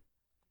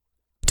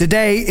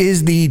Today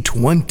is the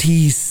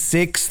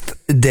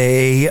 26th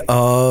day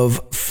of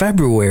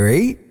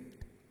February.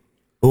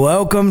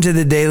 Welcome to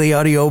the Daily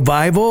Audio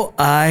Bible.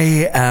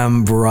 I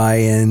am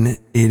Brian.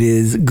 It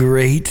is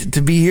great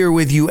to be here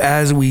with you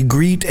as we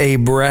greet a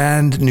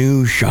brand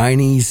new,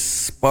 shiny,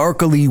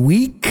 sparkly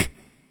week.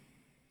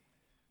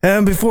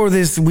 And before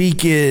this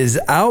week is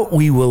out,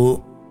 we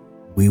will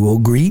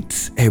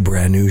greet a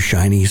brand new,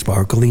 shiny,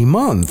 sparkly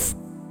month.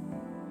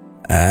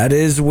 That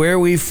is where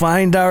we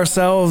find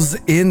ourselves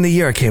in the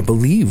year. I can't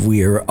believe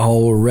we are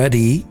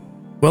already...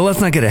 Well,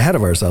 let's not get ahead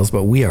of ourselves,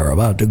 but we are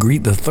about to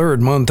greet the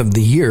third month of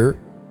the year.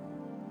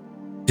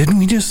 Didn't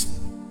we just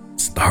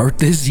start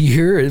this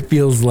year? It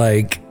feels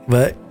like,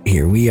 but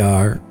here we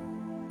are,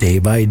 day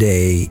by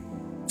day,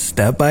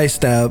 step by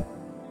step,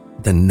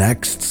 the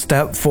next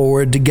step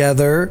forward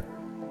together.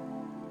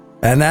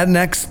 And that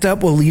next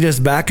step will lead us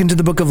back into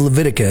the book of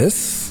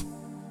Leviticus.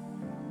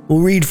 We'll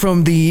read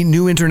from the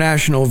New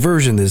International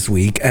Version this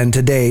week, and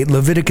today,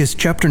 Leviticus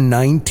chapter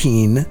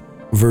 19,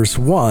 verse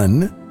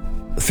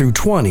 1 through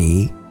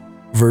 20,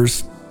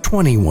 verse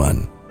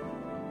 21.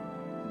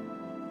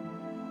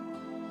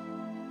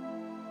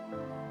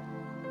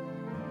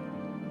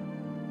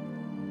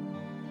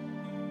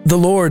 The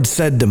Lord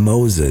said to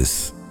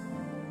Moses,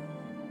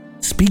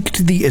 "Speak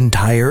to the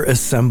entire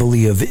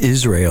assembly of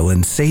Israel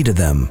and say to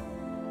them,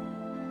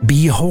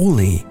 'Be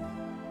holy,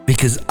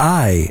 because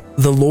I,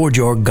 the Lord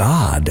your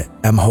God,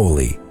 am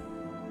holy.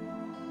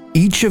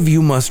 Each of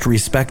you must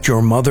respect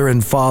your mother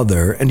and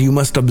father, and you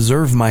must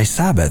observe my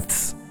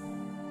Sabbaths.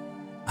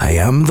 I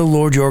am the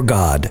Lord your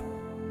God.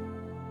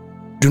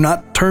 Do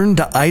not turn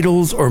to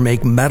idols or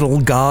make metal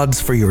gods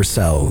for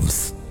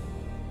yourselves.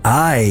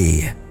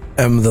 I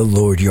am the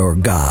Lord your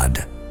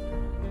God.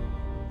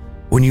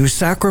 When you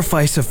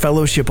sacrifice a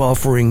fellowship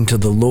offering to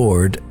the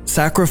Lord,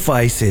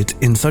 sacrifice it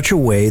in such a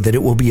way that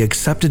it will be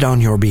accepted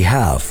on your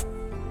behalf.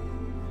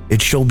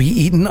 It shall be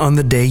eaten on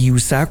the day you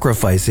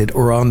sacrifice it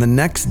or on the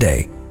next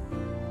day.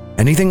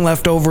 Anything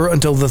left over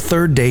until the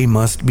third day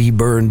must be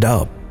burned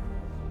up.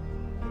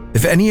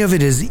 If any of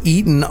it is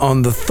eaten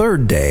on the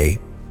third day,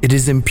 it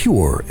is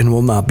impure and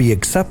will not be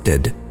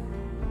accepted.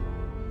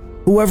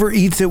 Whoever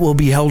eats it will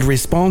be held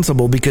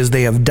responsible because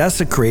they have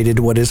desecrated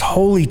what is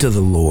holy to the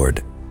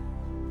Lord.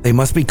 They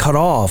must be cut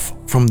off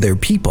from their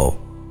people.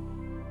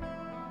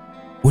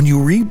 When you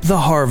reap the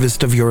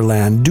harvest of your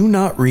land, do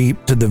not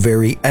reap to the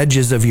very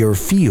edges of your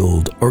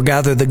field or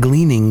gather the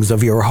gleanings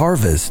of your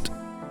harvest.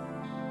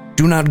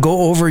 Do not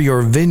go over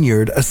your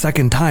vineyard a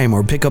second time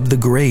or pick up the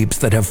grapes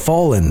that have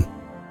fallen.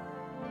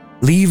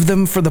 Leave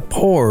them for the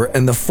poor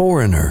and the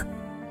foreigner.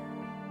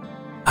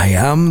 I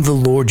am the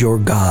Lord your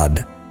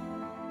God.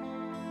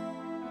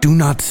 Do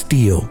not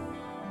steal.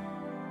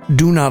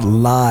 Do not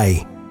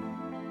lie.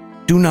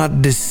 Do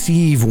not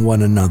deceive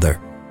one another.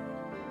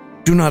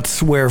 Do not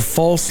swear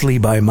falsely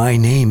by my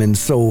name and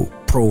so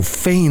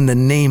profane the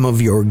name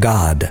of your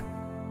God.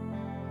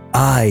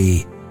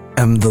 I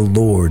am the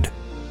Lord.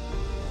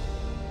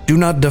 Do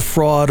not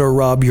defraud or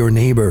rob your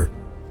neighbor.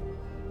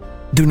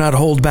 Do not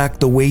hold back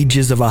the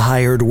wages of a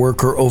hired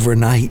worker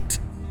overnight.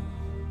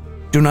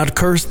 Do not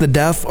curse the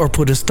deaf or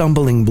put a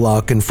stumbling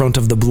block in front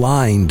of the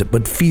blind,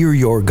 but fear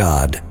your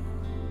God.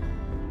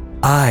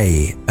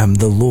 I am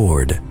the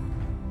Lord.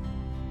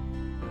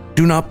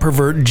 Do not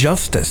pervert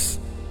justice.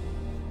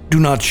 Do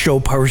not show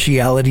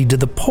partiality to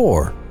the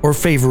poor or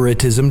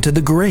favoritism to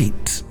the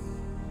great,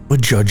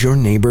 but judge your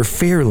neighbor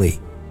fairly.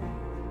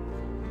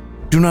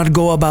 Do not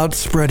go about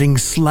spreading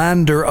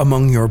slander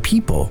among your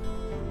people.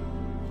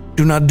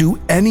 Do not do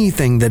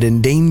anything that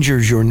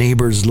endangers your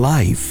neighbor's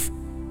life.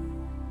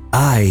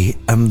 I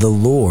am the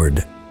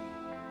Lord.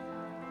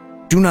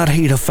 Do not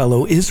hate a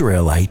fellow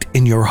Israelite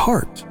in your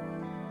heart.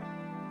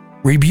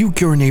 Rebuke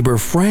your neighbor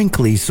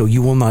frankly so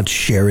you will not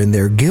share in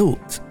their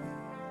guilt.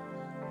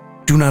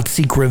 Do not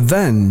seek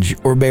revenge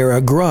or bear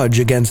a grudge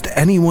against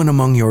anyone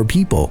among your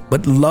people,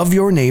 but love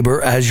your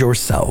neighbor as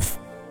yourself.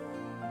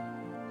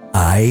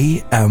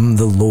 I am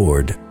the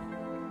Lord.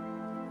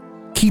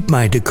 Keep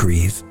my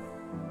decrees.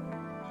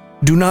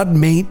 Do not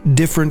mate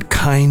different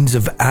kinds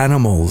of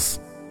animals.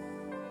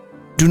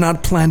 Do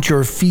not plant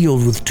your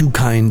field with two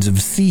kinds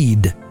of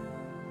seed.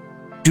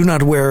 Do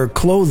not wear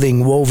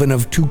clothing woven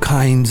of two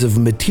kinds of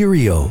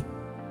material.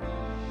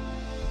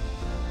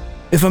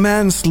 If a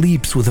man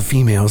sleeps with a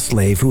female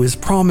slave who is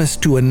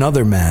promised to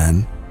another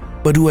man,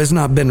 but who has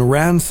not been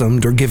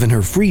ransomed or given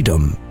her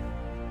freedom,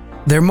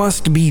 there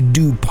must be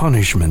due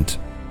punishment.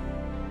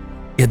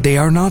 Yet they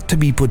are not to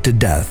be put to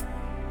death,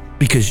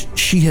 because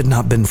she had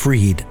not been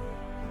freed.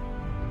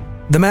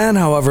 The man,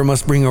 however,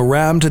 must bring a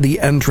ram to the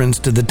entrance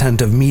to the tent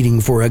of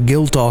meeting for a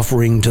guilt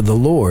offering to the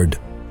Lord.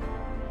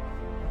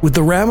 With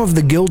the ram of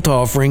the guilt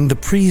offering, the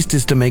priest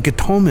is to make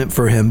atonement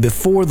for him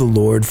before the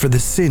Lord for the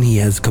sin he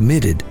has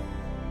committed,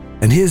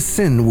 and his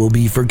sin will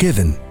be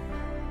forgiven.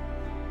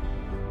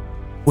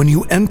 When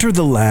you enter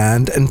the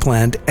land and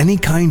plant any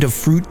kind of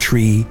fruit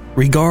tree,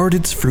 regard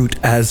its fruit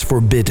as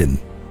forbidden.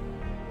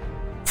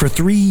 For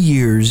 3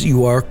 years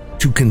you are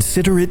to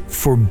consider it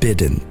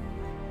forbidden.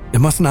 It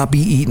must not be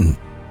eaten.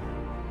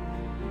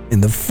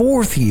 In the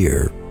 4th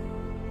year,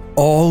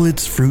 all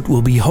its fruit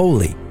will be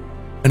holy,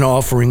 an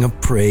offering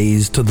of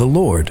praise to the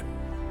Lord.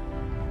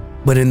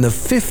 But in the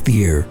 5th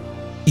year,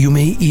 you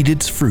may eat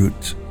its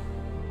fruit.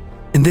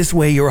 In this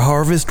way your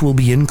harvest will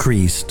be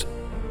increased.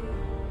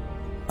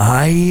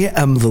 I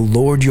am the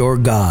Lord your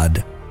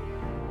God.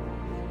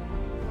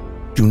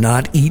 Do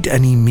not eat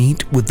any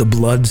meat with the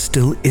blood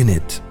still in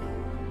it.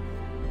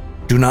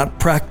 Do not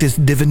practice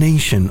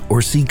divination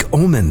or seek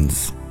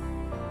omens.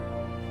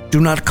 Do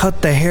not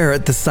cut the hair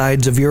at the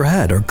sides of your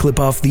head or clip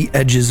off the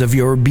edges of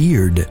your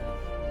beard.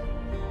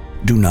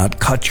 Do not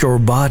cut your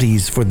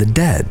bodies for the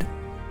dead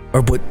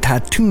or put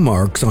tattoo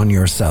marks on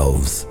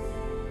yourselves.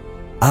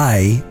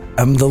 I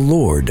am the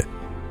Lord.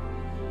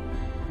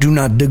 Do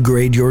not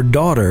degrade your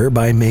daughter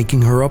by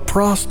making her a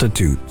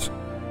prostitute,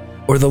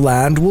 or the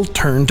land will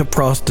turn to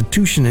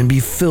prostitution and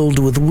be filled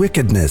with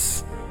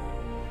wickedness.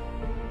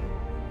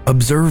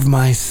 Observe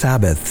my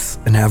Sabbaths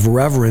and have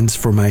reverence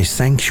for my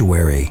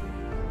sanctuary.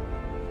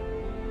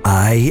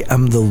 I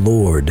am the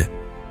Lord.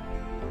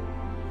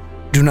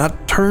 Do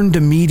not turn to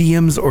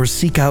mediums or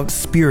seek out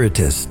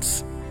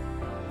spiritists,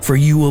 for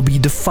you will be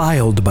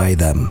defiled by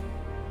them.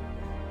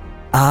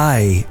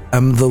 I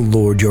am the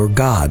Lord your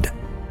God.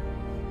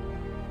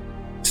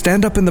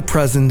 Stand up in the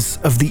presence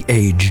of the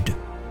aged.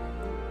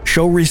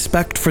 Show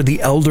respect for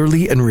the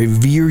elderly and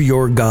revere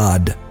your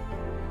God.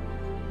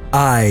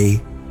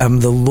 I am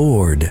the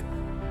Lord.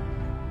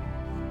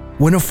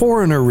 When a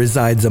foreigner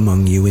resides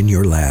among you in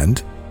your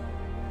land,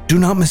 do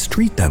not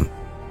mistreat them.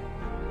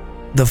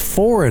 The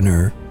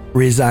foreigner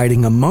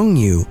residing among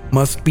you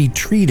must be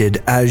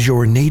treated as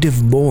your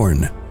native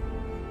born.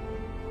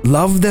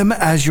 Love them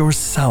as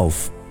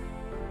yourself,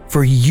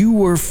 for you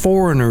were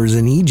foreigners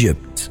in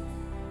Egypt.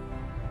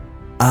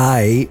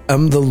 I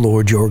am the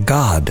Lord your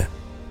God.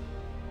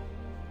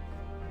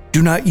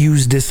 Do not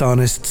use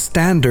dishonest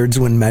standards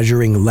when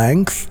measuring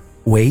length,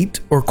 weight,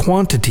 or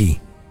quantity.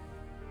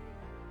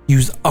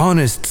 Use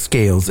honest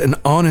scales and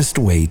honest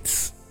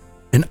weights,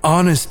 an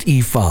honest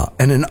ephah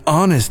and an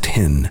honest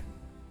hin.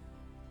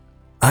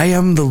 I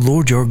am the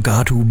Lord your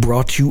God who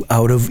brought you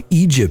out of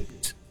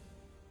Egypt.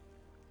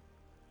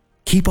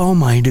 Keep all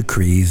my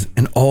decrees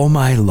and all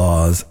my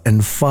laws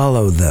and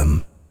follow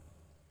them.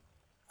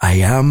 I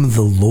am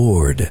the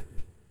Lord.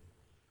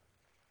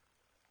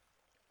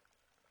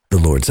 The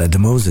Lord said to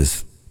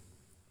Moses,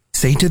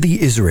 "Say to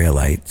the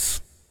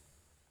Israelites,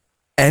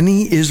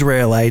 any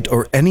Israelite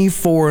or any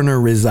foreigner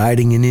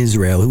residing in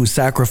Israel who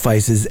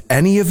sacrifices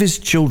any of his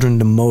children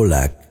to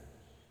Molech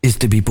is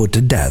to be put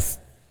to death.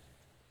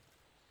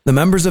 The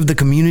members of the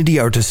community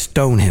are to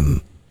stone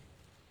him.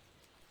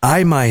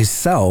 I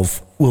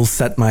myself will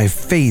set my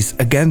face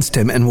against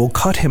him and will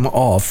cut him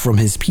off from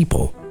his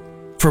people.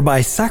 For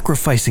by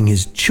sacrificing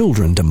his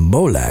children to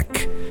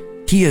Molech,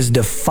 he has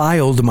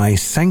defiled my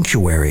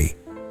sanctuary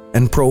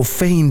and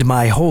profaned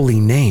my holy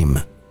name.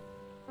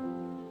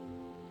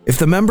 If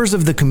the members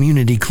of the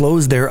community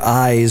close their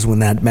eyes when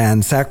that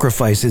man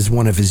sacrifices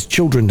one of his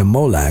children to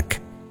Molech,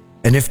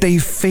 and if they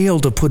fail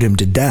to put him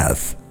to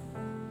death,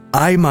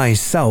 I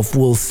myself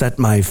will set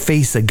my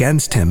face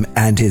against him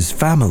and his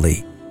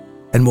family,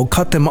 and will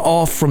cut them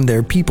off from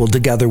their people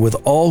together with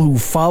all who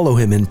follow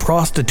him in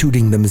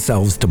prostituting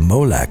themselves to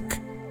Molech.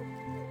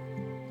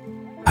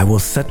 I will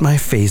set my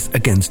face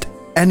against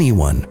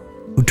anyone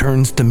who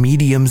turns to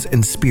mediums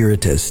and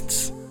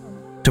spiritists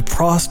to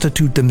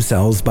prostitute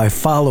themselves by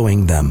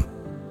following them,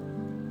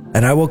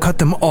 and I will cut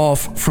them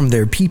off from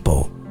their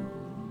people.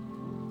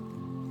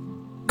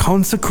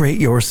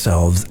 Consecrate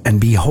yourselves and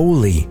be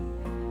holy,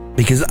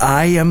 because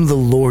I am the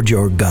Lord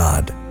your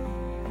God.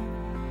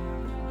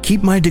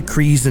 Keep my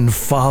decrees and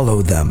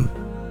follow them.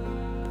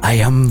 I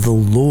am the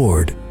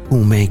Lord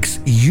who makes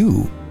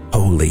you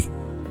holy.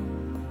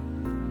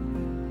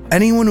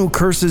 Anyone who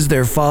curses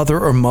their father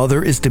or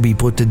mother is to be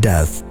put to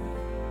death.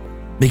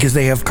 Because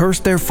they have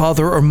cursed their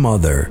father or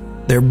mother,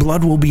 their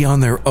blood will be on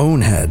their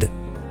own head.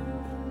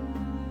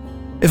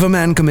 If a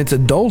man commits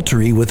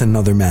adultery with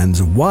another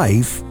man's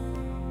wife,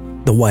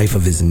 the wife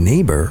of his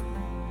neighbor,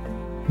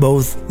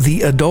 both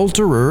the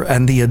adulterer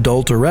and the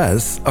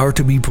adulteress are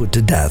to be put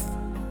to death.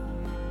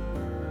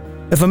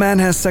 If a man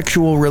has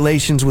sexual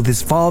relations with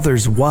his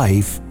father's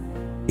wife,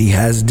 he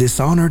has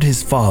dishonored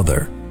his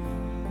father.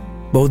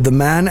 Both the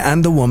man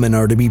and the woman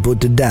are to be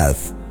put to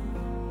death.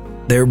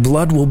 Their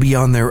blood will be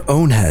on their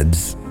own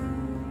heads.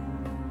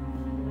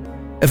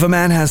 If a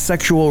man has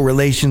sexual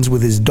relations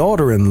with his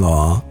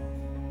daughter-in-law,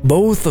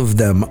 both of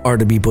them are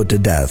to be put to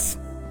death.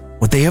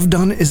 What they have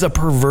done is a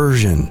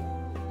perversion.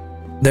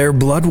 Their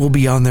blood will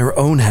be on their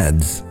own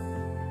heads.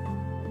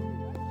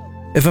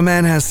 If a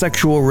man has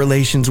sexual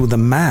relations with a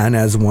man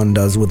as one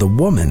does with a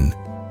woman,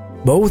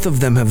 both of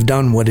them have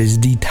done what is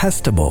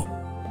detestable.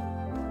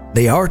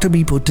 They are to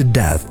be put to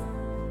death.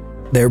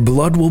 Their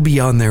blood will be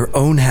on their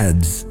own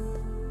heads.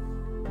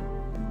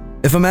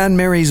 If a man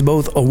marries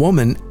both a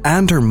woman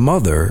and her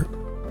mother,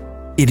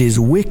 it is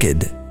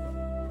wicked.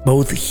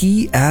 Both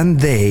he and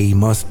they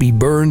must be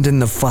burned in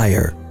the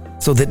fire,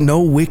 so that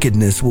no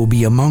wickedness will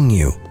be among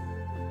you.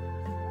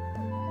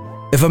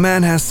 If a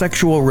man has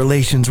sexual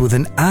relations with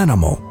an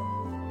animal,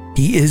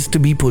 he is to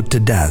be put to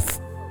death,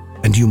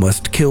 and you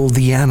must kill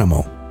the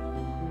animal.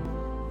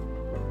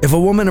 If a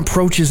woman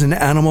approaches an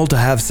animal to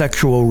have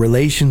sexual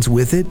relations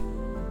with it,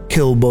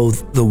 kill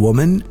both the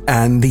woman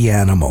and the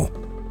animal.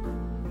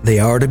 They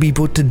are to be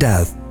put to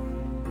death.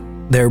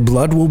 Their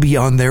blood will be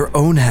on their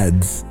own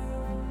heads.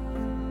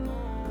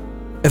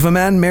 If a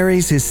man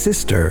marries his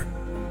sister,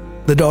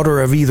 the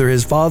daughter of either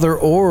his father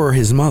or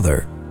his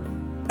mother,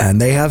 and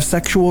they have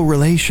sexual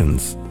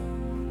relations,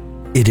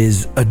 it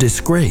is a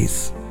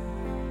disgrace.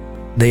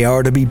 They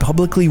are to be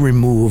publicly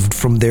removed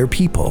from their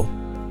people.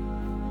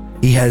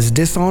 He has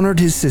dishonored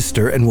his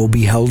sister and will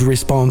be held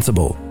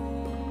responsible.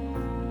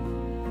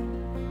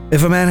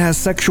 If a man has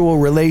sexual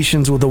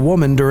relations with a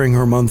woman during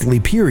her monthly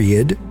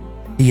period,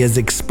 he has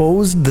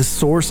exposed the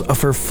source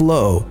of her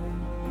flow,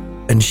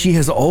 and she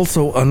has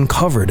also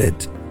uncovered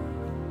it.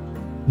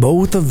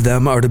 Both of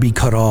them are to be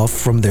cut off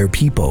from their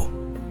people.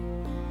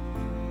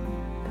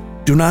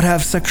 Do not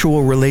have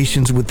sexual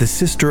relations with the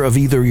sister of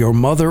either your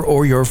mother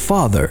or your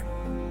father,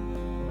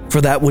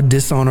 for that would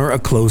dishonor a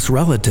close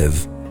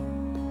relative.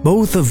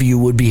 Both of you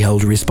would be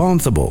held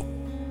responsible.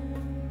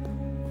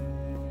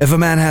 If a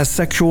man has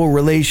sexual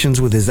relations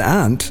with his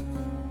aunt,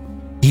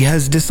 he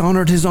has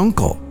dishonored his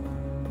uncle.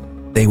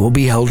 They will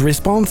be held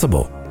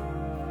responsible.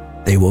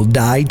 They will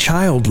die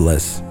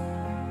childless.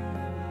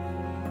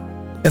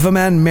 If a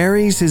man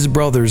marries his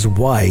brother's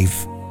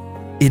wife,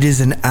 it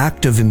is an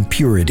act of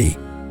impurity.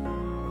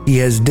 He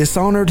has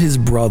dishonored his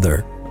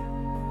brother.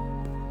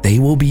 They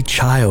will be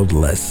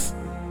childless.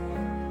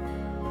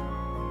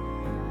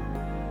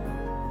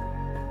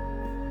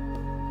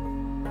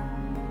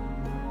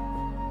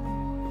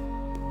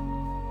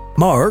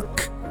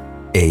 Mark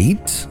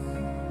 8,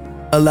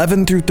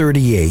 11 through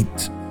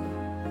 38.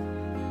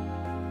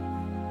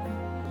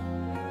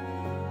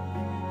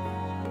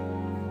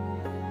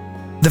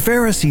 The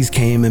Pharisees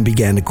came and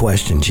began to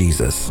question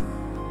Jesus.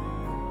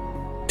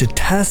 To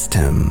test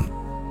him,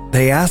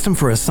 they asked him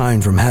for a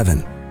sign from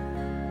heaven.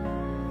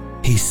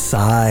 He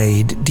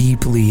sighed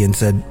deeply and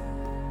said,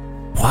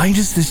 "Why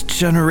does this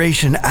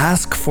generation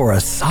ask for a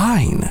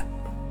sign?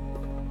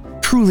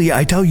 Truly,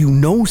 I tell you,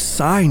 no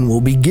sign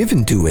will be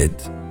given to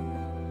it."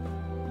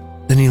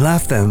 Then he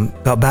left them,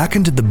 got back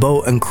into the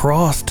boat, and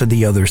crossed to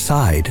the other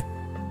side.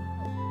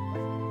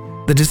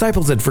 The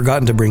disciples had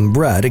forgotten to bring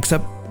bread,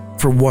 except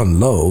for one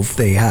loaf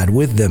they had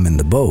with them in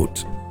the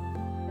boat.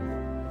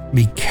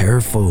 "Be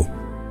careful,"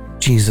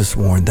 Jesus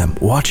warned them.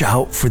 "Watch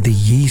out for the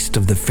yeast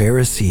of the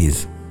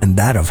Pharisees and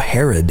that of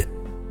Herod."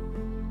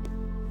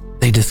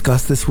 They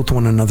discussed this with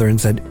one another and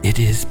said, "It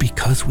is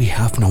because we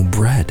have no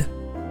bread."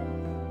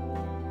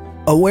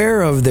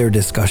 Aware of their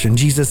discussion,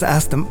 Jesus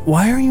asked them,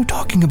 "Why are you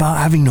talking about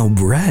having no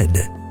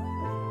bread?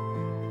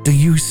 Do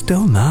you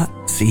still not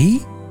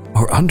see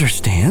or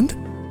understand?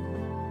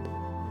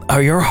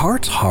 Are your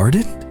hearts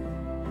hardened?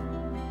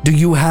 Do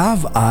you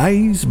have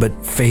eyes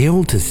but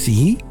fail to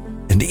see,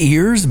 and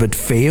ears but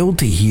fail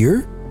to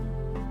hear?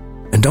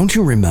 And don't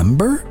you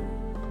remember?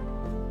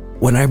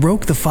 When I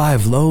broke the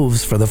 5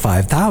 loaves for the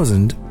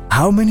 5,000,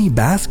 how many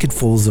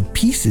basketfuls of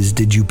pieces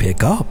did you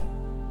pick up?"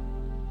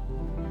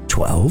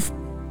 12,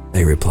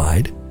 they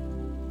replied.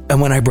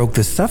 "And when I broke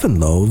the 7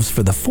 loaves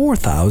for the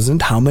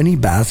 4,000, how many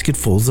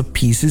basketfuls of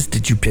pieces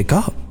did you pick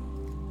up?"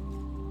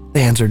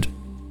 They answered,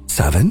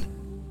 7.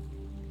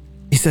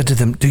 He said to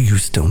them, "Do you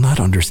still not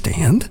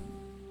understand?"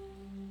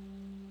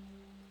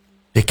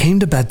 They came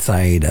to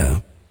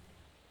Bethsaida,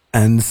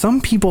 and some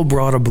people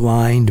brought a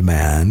blind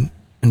man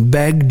and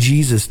begged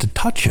Jesus to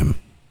touch him.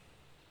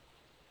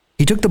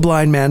 He took the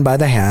blind man by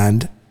the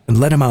hand and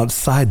led him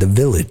outside the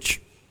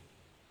village.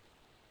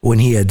 When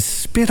he had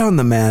spit on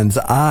the man's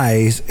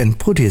eyes and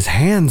put his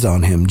hands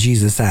on him,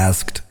 Jesus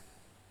asked,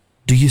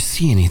 "Do you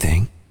see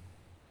anything?"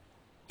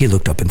 He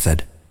looked up and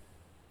said,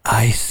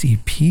 "I see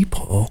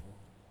people.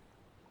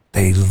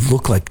 They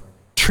look like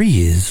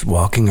trees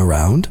walking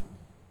around."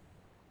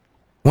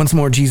 Once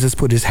more, Jesus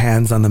put his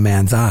hands on the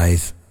man's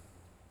eyes,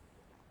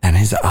 and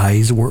his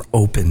eyes were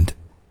opened.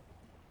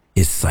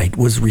 His sight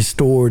was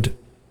restored,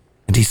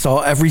 and he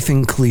saw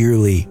everything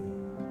clearly.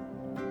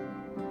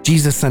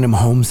 Jesus sent him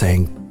home,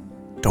 saying,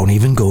 "Don't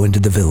even go into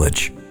the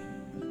village."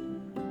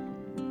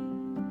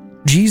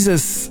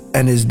 Jesus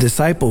and his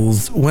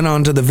disciples went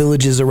on to the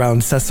villages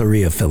around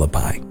Caesarea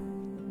Philippi.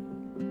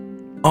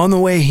 On the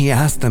way, he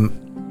asked them,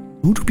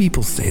 "Who do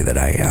people say that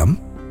I am?"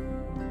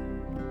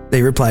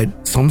 They replied,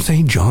 "Some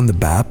say John the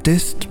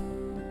Baptist,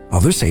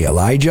 others say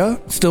Elijah,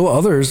 still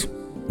others,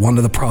 one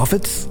of the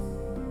prophets."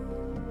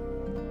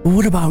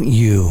 "What about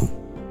you?"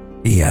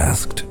 he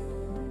asked.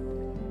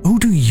 "Who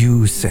do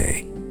you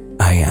say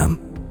I am?"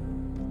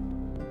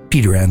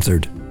 Peter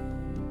answered,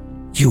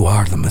 "You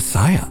are the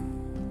Messiah."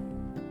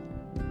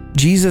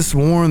 Jesus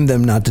warned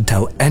them not to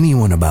tell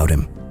anyone about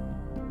him.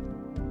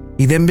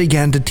 He then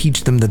began to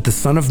teach them that the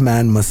Son of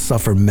Man must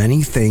suffer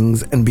many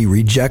things and be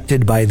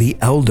rejected by the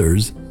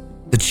elders,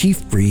 the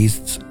chief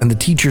priests, and the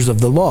teachers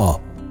of the law,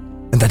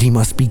 and that he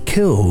must be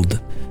killed,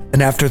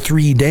 and after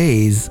 3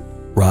 days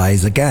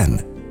rise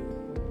again.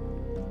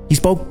 He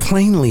spoke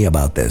plainly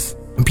about this,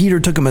 and Peter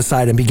took him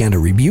aside and began to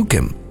rebuke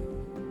him.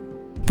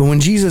 But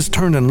when Jesus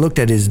turned and looked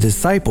at his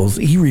disciples,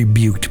 he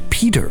rebuked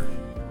Peter.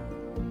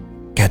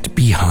 "Get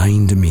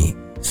behind me,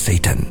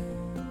 Satan,"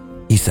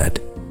 he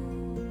said.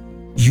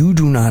 "You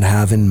do not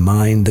have in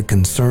mind the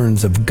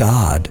concerns of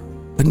God,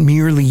 but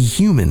merely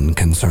human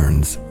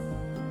concerns."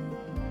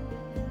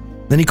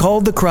 Then he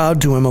called the crowd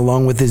to him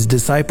along with his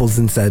disciples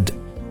and said,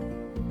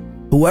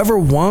 "Whoever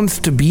wants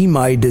to be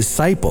my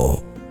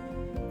disciple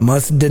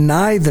must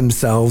deny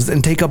themselves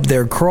and take up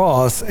their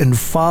cross and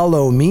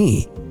follow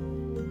me.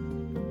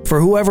 For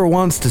whoever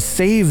wants to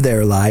save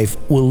their life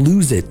will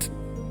lose it,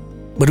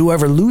 but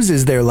whoever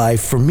loses their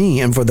life for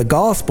me and for the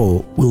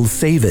gospel will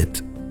save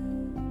it.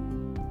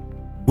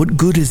 What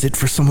good is it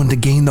for someone to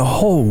gain the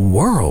whole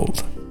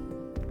world,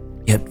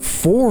 yet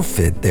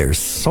forfeit their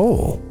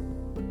soul?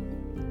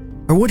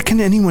 Or what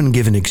can anyone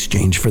give in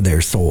exchange for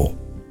their soul?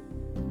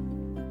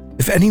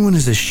 If anyone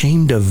is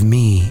ashamed of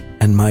me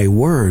and my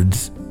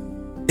words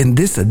in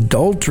this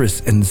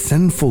adulterous and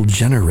sinful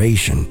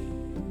generation,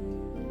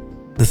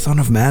 the Son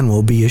of Man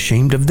will be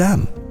ashamed of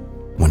them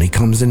when he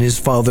comes in his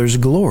Father's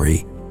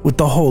glory with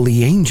the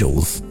holy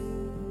angels."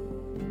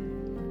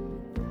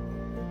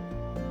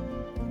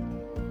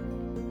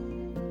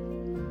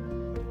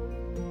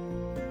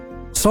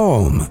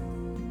 Psalm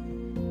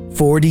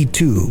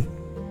 42,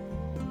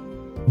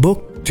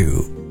 Book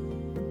 2.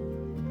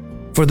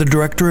 For the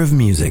director of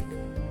music,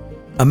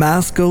 a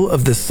maskil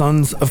of the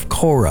sons of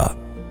Korah.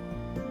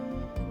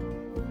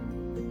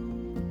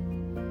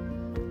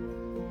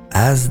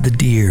 As the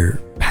deer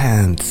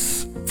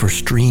pants for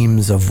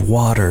streams of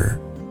water,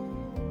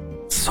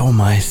 so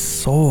my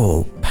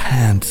soul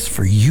pants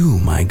for you,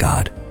 my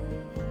God.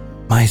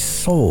 My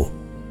soul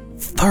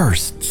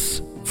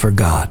thirsts for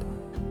God,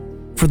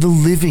 for the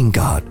living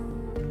God.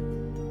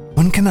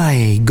 When can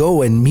I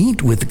go and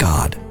meet with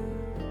God?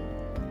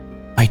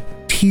 My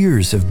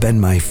tears have been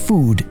my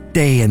food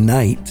day and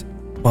night,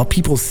 while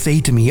people say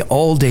to me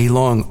all day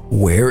long,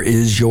 "Where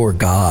is your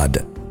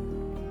God?"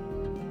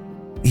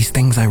 These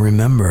things I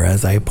remember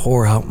as I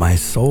pour out my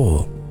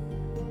soul.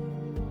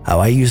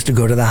 How I used to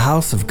go to the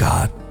house of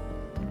God,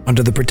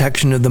 under the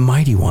protection of the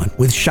Mighty One,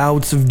 with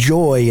shouts of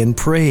joy and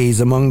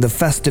praise among the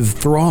festive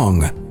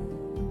throng.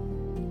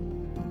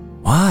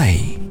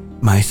 Why,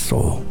 my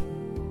soul,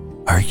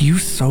 are you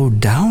so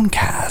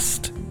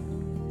downcast?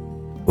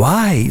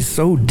 Why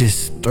so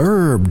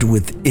disturbed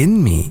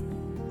within me?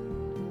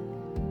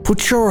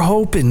 Put your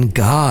hope in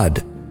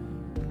God,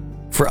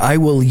 for I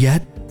will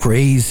yet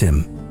praise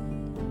him,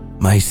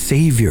 my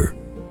Savior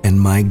and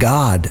my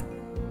God.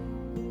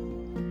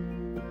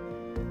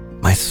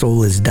 My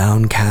soul is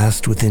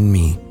downcast within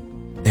me,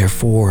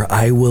 therefore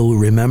I will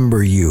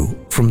remember you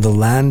from the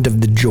land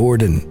of the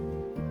Jordan,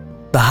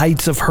 the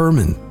heights of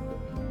Hermon,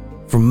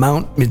 from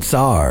Mount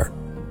Mizar.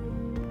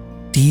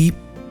 Deep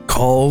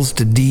calls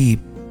to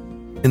deep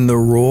in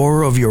the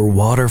roar of your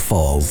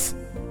waterfalls.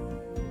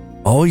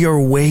 All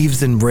your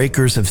waves and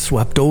breakers have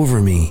swept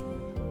over me.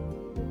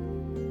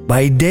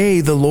 By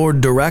day the Lord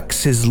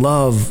directs his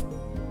love.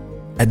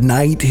 At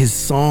night his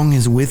song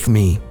is with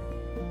me,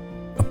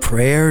 a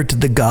prayer to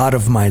the God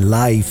of my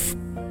life.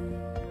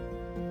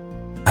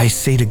 I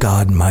say to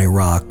God, my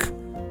rock,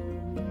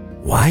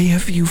 why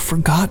have you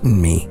forgotten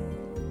me?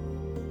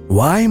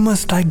 Why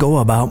must I go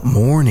about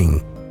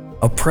mourning,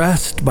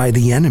 oppressed by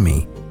the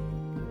enemy?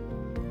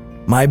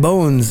 My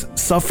bones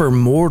suffer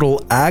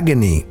mortal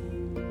agony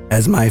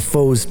as my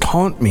foes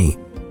taunt me,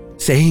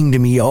 saying to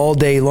me all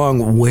day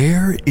long,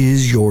 where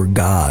is your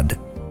God?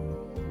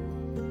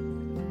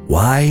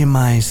 Why,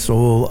 my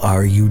soul,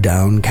 are you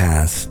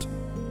downcast?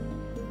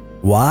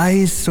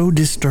 Why so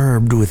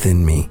disturbed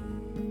within me?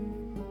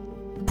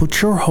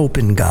 Put your hope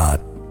in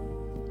God,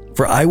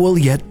 for I will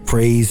yet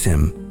praise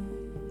him,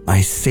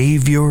 my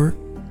Savior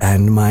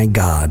and my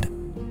God.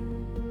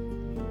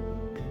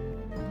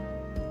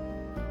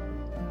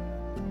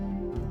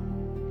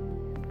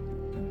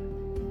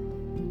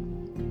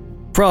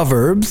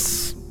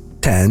 Proverbs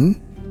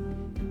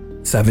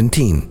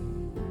 10:17.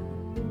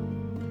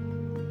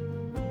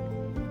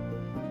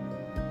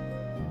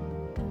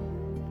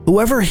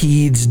 Whoever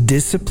heeds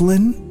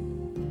discipline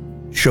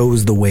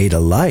shows the way to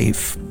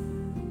life,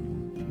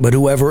 but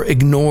whoever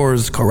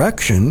ignores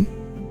correction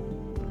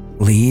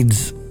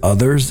leads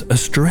others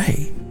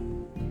astray.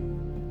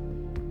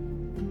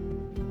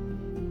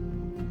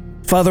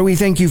 Father, we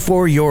thank you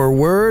for your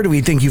word.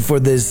 We thank you for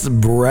this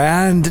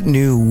brand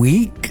new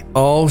week,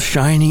 all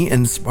shiny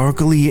and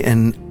sparkly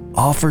and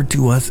offered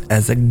to us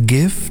as a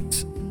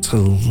gift to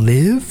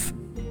live,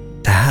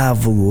 to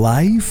have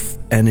life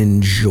and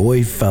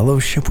enjoy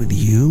fellowship with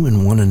you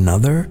and one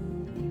another.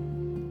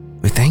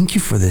 We thank you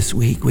for this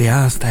week. We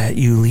ask that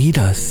you lead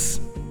us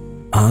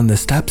on the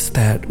steps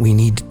that we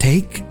need to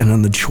take and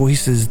on the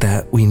choices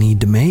that we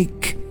need to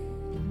make.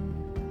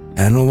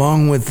 And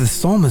along with the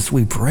psalmist,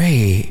 we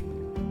pray,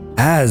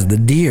 as the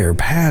deer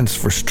pants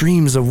for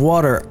streams of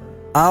water,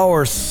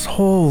 our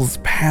souls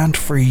pant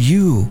for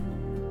you.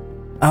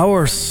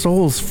 Our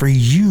souls for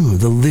you,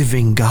 the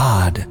living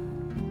God.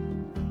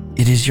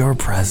 it is your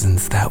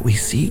presence that we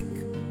seek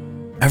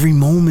every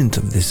moment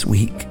of this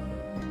week,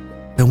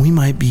 that we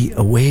might be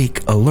awake,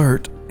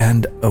 alert,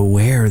 and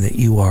aware that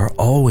you are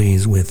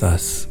always with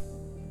us,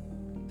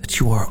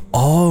 that you are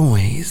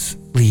always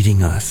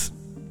leading us,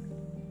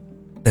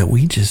 that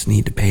we just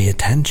need to pay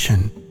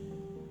attention.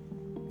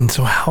 And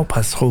so help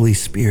us, Holy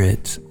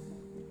Spirit,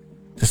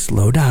 to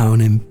slow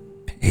down and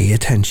pay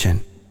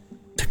attention,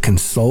 to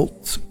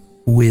consult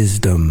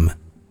wisdom,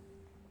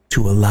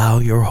 to allow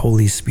your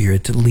Holy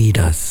Spirit to lead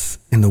us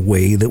in the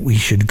way that we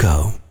should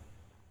go.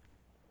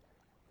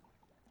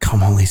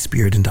 Come, Holy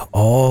Spirit, into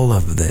all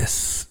of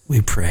this,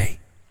 we pray.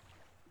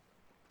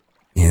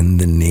 In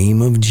the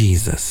name of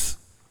Jesus.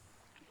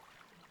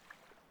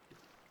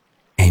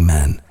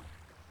 Amen.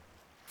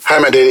 Hi,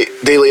 my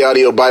daily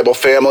audio Bible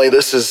family.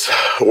 This is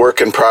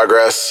work in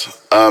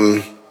progress.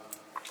 I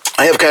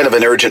have kind of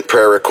an urgent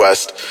prayer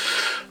request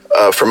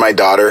for my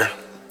daughter.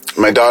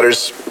 My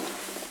daughter's,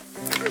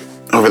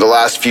 over the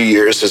last few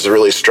years, has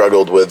really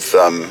struggled with,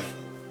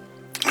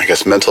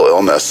 mental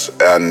illness.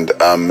 And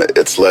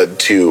it's led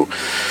to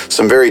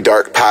some very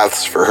dark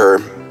paths for her,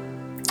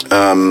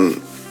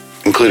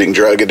 including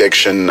drug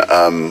addiction,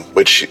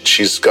 which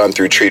she's gone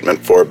through treatment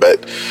for.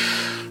 But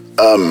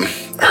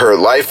her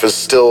life has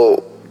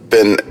still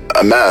been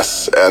a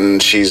mess,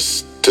 and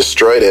she's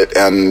destroyed it.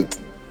 And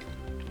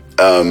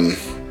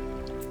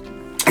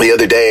the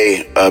other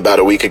day, about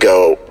a week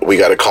ago, we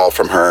got a call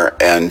from her,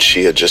 and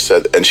she had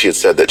said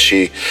that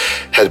she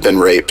had been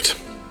raped.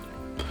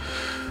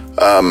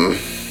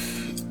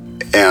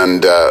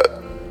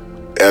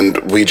 And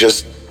we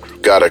just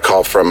got a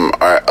call from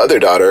our other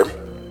daughter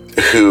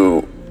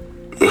who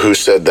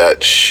said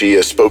that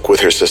she spoke with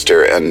her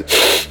sister, and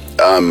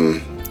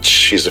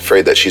she's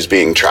afraid that she's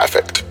being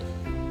trafficked,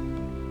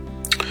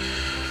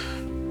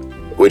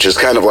 which is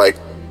kind of like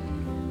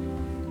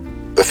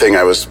the thing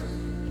I was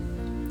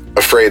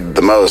afraid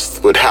the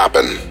most would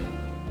happen.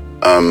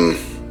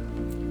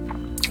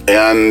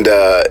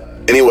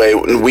 Anyway,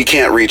 we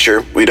can't reach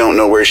her. We don't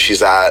know where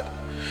she's at.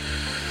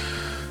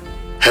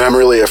 And I'm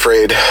really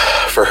afraid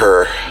for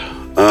her.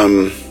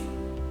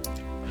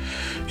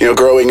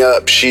 Growing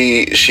up,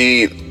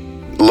 she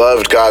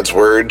loved God's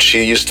word.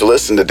 She used to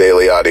listen to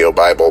Daily Audio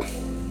Bible.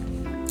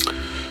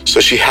 So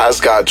she has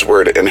God's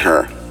word in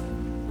her.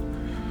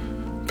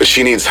 But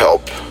she needs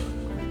help.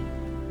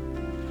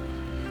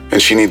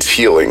 And she needs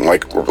healing,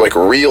 like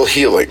real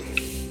healing.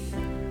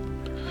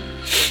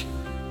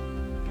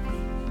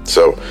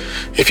 So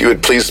if you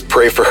would please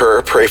pray for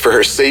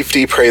her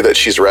safety, pray that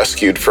she's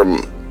rescued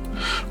from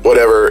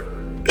whatever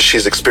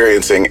she's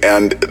experiencing,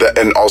 and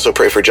also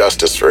pray for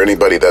justice for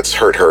anybody that's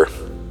hurt her.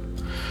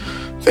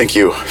 Thank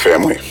you,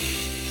 family.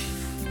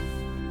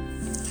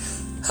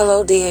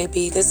 Hello, DAB.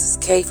 This is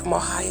Kay from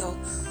Ohio.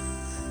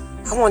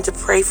 I wanted to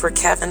pray for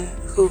Kevin,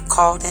 who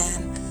called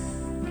in.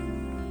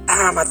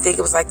 I think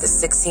it was like the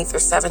 16th or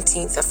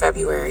 17th of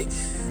February,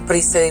 but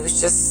he said he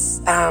was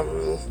just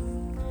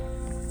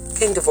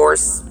getting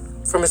divorced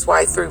from his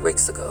wife 3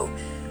 weeks ago.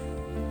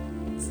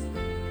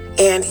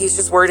 And he's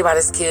just worried about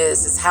his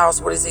kids, his house.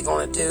 What is he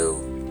going to do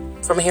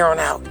from here on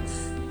out?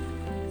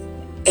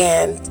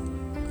 And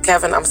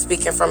Kevin, I'm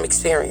speaking from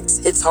experience.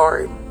 It's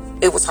hard.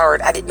 It was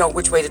hard. I didn't know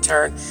which way to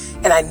turn.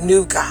 And I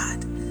knew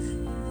God.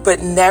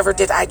 But never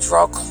did I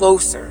draw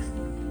closer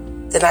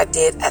than I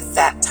did at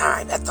that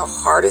time. At the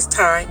hardest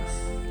time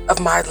of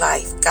my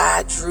life,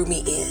 God drew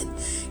me in.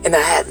 And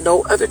I had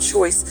no other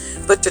choice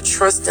but to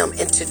trust him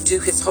and to do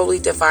his holy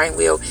divine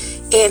will.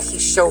 And he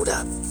showed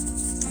up.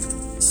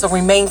 So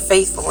remain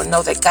faithful and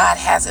know that God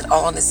has it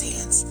all in his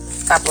hands.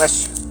 God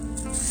bless you.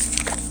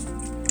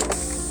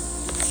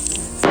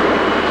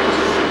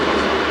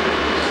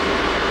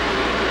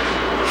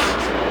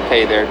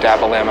 Hey there,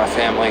 Dabalama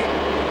family.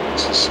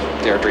 This is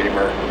Dare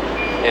Dreamer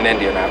in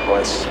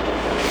Indianapolis.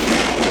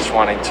 Just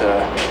wanting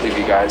to leave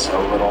you guys a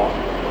little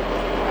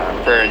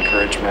prayer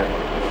encouragement.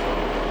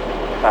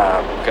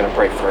 I'm going to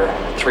pray for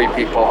 3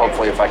 people.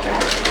 Hopefully, if I can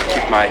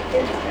keep my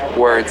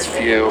words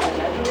few.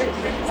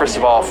 First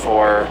of all,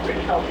 for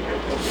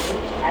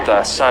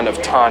the son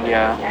of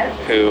Tanya,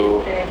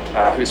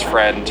 whose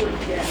friend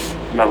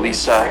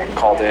Melissa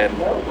called in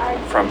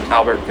from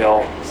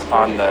Albertville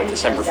on the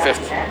December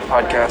 5th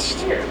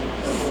podcast.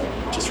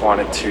 Just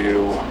wanted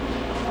to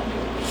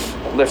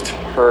lift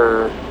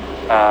her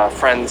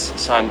friend's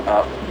son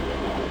up,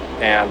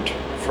 and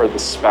for the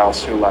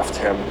spouse who left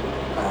him,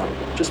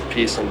 just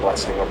peace and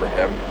blessing over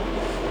him.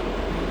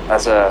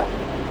 As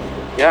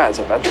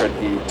a veteran,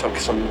 he took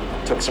some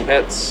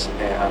hits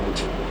and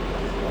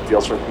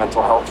deals with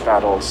mental health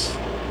battles,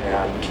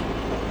 and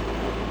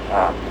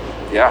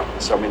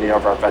so many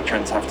of our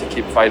veterans have to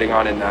keep fighting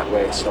on in that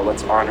way. So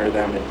let's honor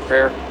them in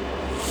prayer.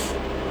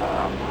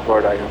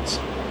 Lord, I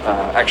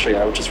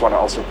would just want to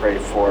also pray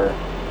for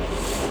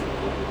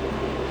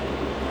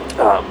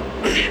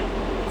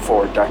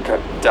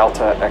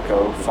Delta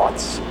Echo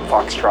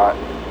Foxtrot.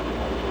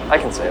 I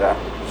can say that.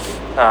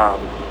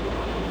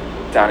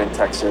 Down in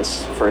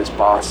Texas, for his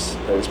boss,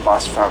 that his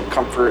boss found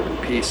comfort and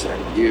peace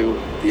in you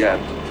at the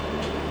end,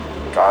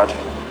 God.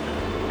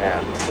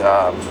 And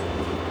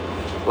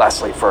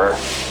lastly, for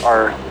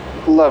our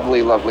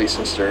lovely, lovely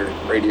sister,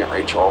 Radiant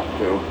Rachel,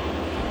 who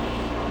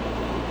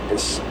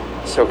is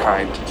so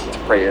kind to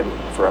pray in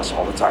for us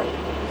all the time.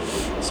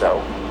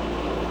 So,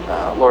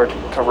 Lord,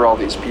 cover all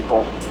these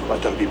people.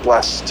 Let them be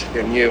blessed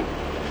in you.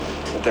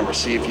 Let them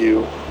receive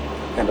you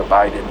and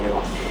abide in you,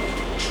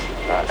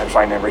 and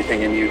find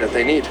everything in you that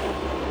they need.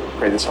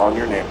 Pray this all in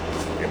your name.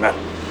 Amen.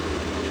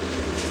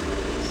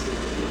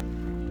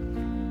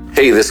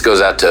 Hey, this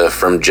goes out to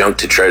From Junk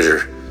to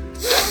Treasure.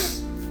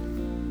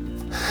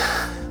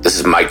 This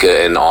is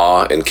Micah in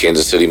Awe in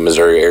Kansas City,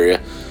 Missouri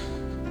area.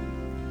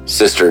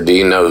 Sister, do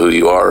you know who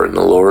you are in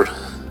the Lord?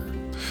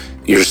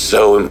 You're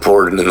so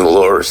important in the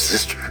Lord,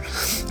 sister.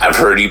 I've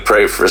heard you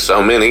pray for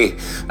so many.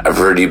 I've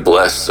heard you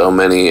bless so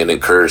many and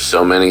encourage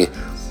so many.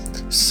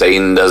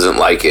 Satan doesn't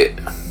like it.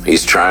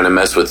 He's trying to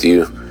mess with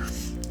you.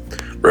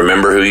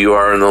 Remember who you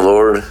are in the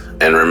Lord,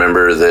 and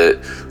remember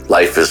that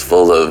life is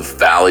full of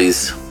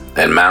valleys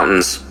and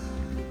mountains,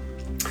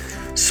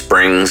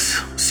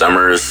 springs,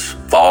 summers,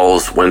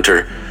 falls,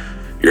 winter.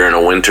 You're in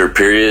a winter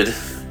period.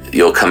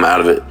 You'll come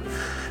out of it.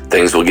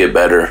 Things will get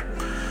better.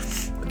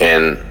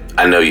 And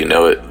I know you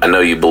know it. I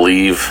know you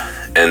believe,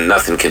 and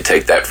nothing can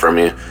take that from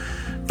you.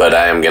 But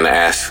I am going to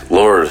ask,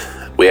 Lord,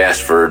 we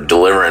ask for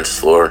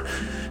deliverance, Lord.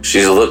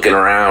 She's looking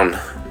around.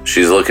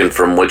 She's looking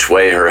from which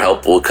way her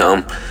help will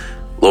come.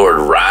 Lord,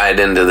 ride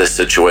into this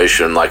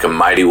situation like a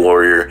mighty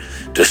warrior.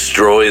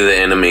 Destroy the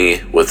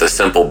enemy with a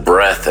simple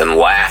breath and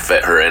laugh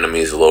at her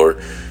enemies,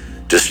 Lord.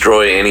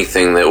 Destroy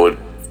anything that would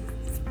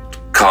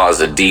cause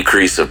a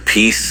decrease of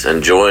peace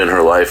and joy in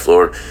her life,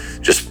 Lord.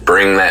 Just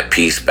bring that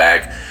peace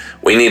back.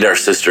 We need our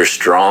sister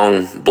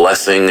strong,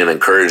 blessing and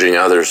encouraging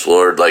others,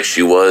 Lord, like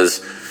she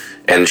was,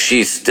 and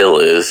she still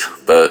is,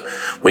 but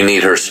we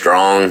need her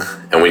strong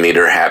and we need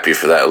her happy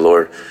for that,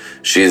 Lord.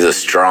 She's a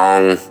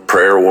strong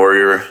prayer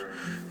warrior,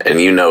 and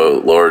you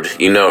know, Lord,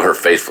 you know her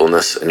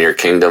faithfulness in your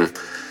kingdom.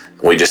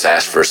 We just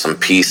ask for some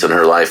peace in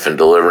her life and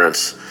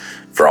deliverance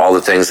for all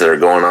the things that are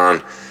going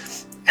on.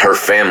 Her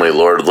family,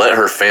 Lord, let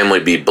her family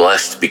be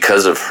blessed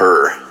because of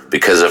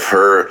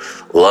her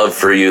love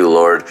for you,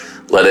 Lord.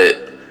 Let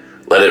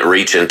it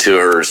reach into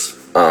her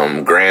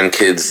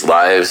grandkids'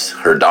 lives,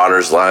 her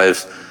daughter's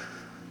lives.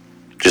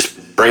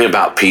 Just bring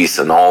about peace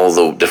in all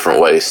the different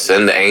ways.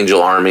 Send the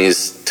angel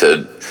armies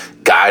to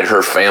guide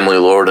her family,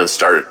 Lord, and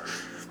start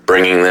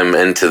bringing them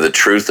into the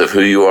truth of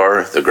who you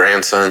are, the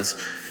grandsons,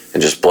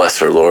 and just bless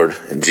her, Lord.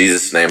 In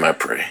Jesus' name I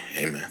pray.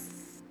 Amen.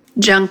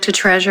 Junk to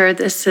Treasure,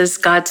 this is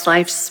God's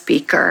Life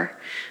Speaker.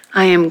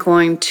 I am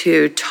going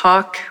to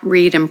talk,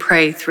 read, and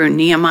pray through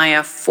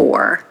Nehemiah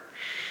 4.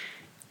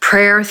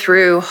 Prayer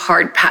through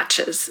hard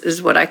patches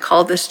is what I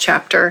call this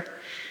chapter.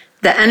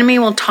 The enemy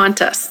will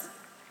taunt us.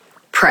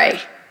 Pray.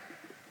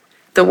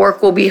 The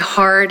work will be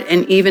hard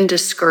and even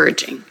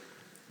discouraging.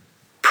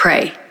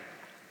 Pray.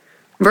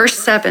 Verse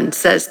 7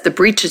 says, the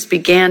breaches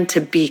began to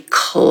be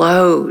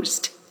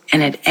closed,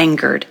 and it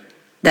angered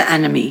the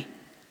enemy.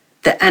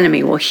 The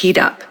enemy will heat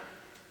up.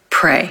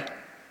 Pray.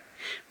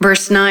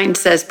 Verse 9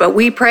 says, but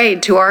we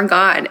prayed to our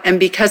God, and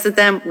because of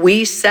them,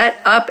 we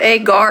set up a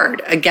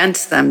guard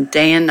against them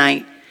day and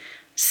night.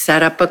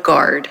 Set up a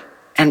guard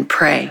and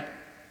pray.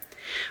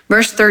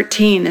 Verse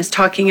 13 is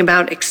talking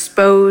about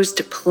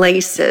exposed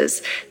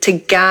places to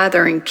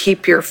gather and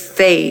keep your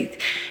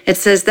faith. It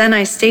says, then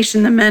I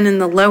stationed the men in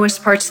the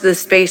lowest parts of the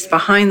space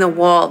behind the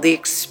wall, the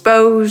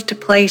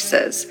exposed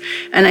places,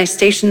 and I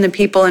stationed the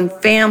people in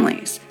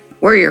families.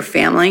 We're your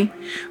family,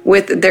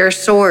 with their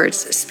swords,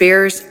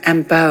 spears,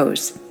 and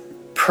bows.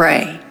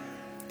 Pray.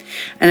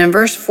 And in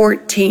verse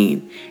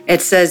 14,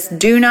 it says,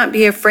 do not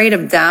be afraid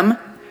of them.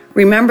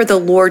 Remember the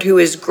Lord who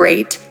is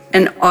great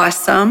and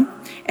awesome,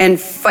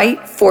 and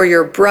fight for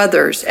your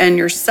brothers and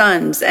your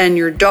sons and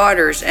your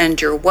daughters and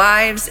your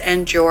wives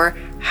and your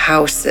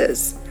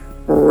houses.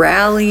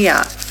 Rally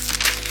up.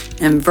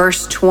 In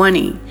verse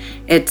 20,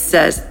 it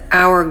says,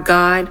 our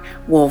God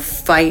will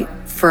fight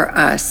for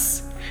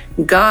us.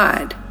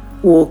 God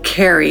will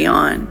carry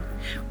on.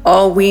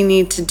 All we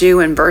need to do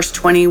in verse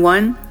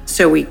 21,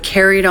 so we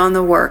carried on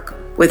the work,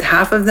 with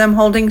half of them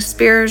holding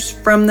spears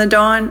from the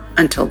dawn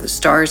until the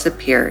stars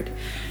appeared.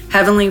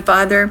 Heavenly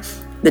Father,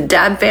 the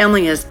Dab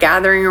family is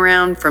gathering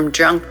around From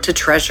Junk to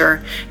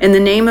Treasure. In the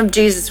name of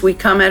Jesus, we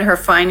come at her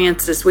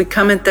finances. We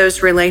come at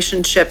those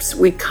relationships.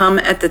 We come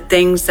at the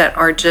things that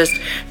are just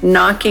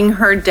knocking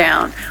her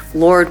down.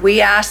 Lord,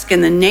 we ask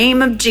in the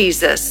name of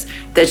Jesus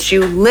that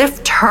you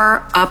lift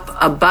her up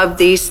above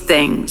these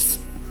things.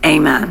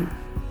 Amen.